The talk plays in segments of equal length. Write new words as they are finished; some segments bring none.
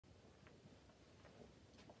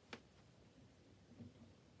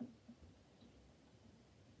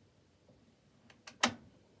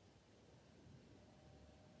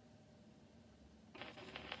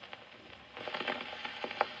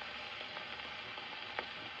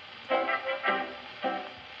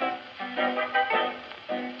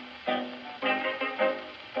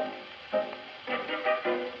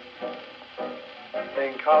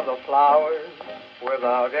of the flowers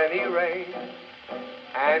without any rain,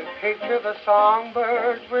 and picture the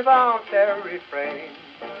songbirds without their refrain.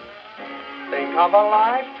 Think of a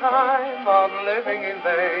lifetime of living in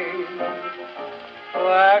vain.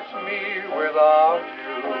 That's me without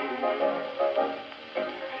you.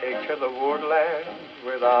 Picture the woodland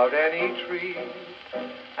without any trees,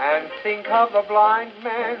 and think of the blind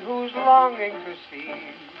man who's longing to see.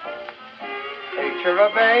 Picture a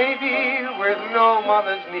baby with no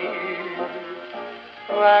mother's need.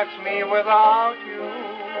 That's me without you.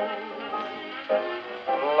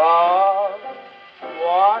 Love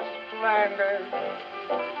was splendid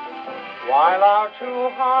while our two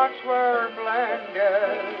hearts were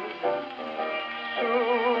blended.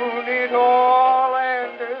 Soon it all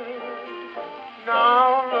ended.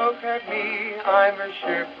 Now look at me, I'm a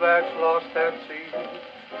ship that's lost at sea.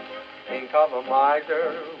 Think of a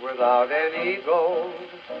miser without any gold,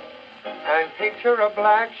 and picture a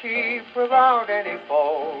black sheep without any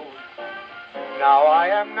fold. Now I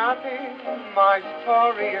am nothing, my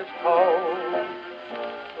story is told.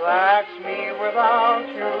 That's me without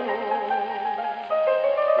you.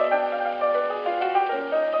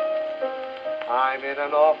 I'm in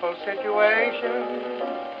an awful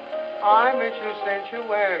situation. I miss you since you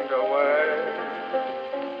went away.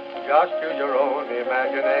 Just use your own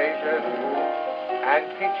imagination and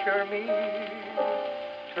picture me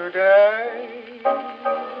today.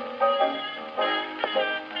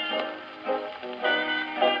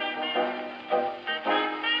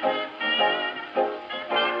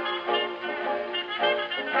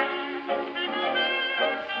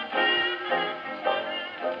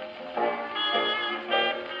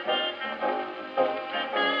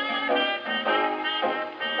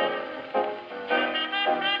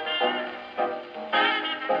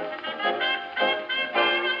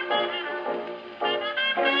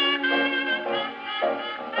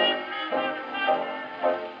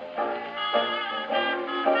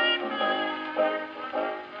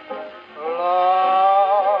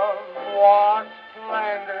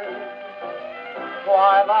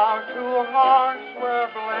 While our two hearts were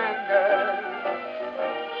blended,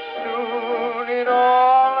 soon it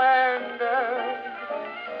all ended.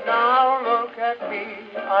 Now look at me,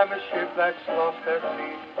 I'm a ship that's lost at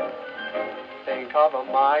sea. Think of a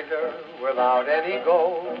miser without any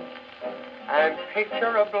gold, and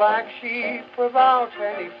picture a black sheep without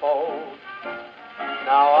any fold.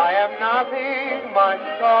 Now I am nothing, my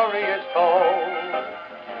story is told.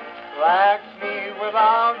 That's me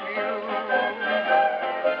without you.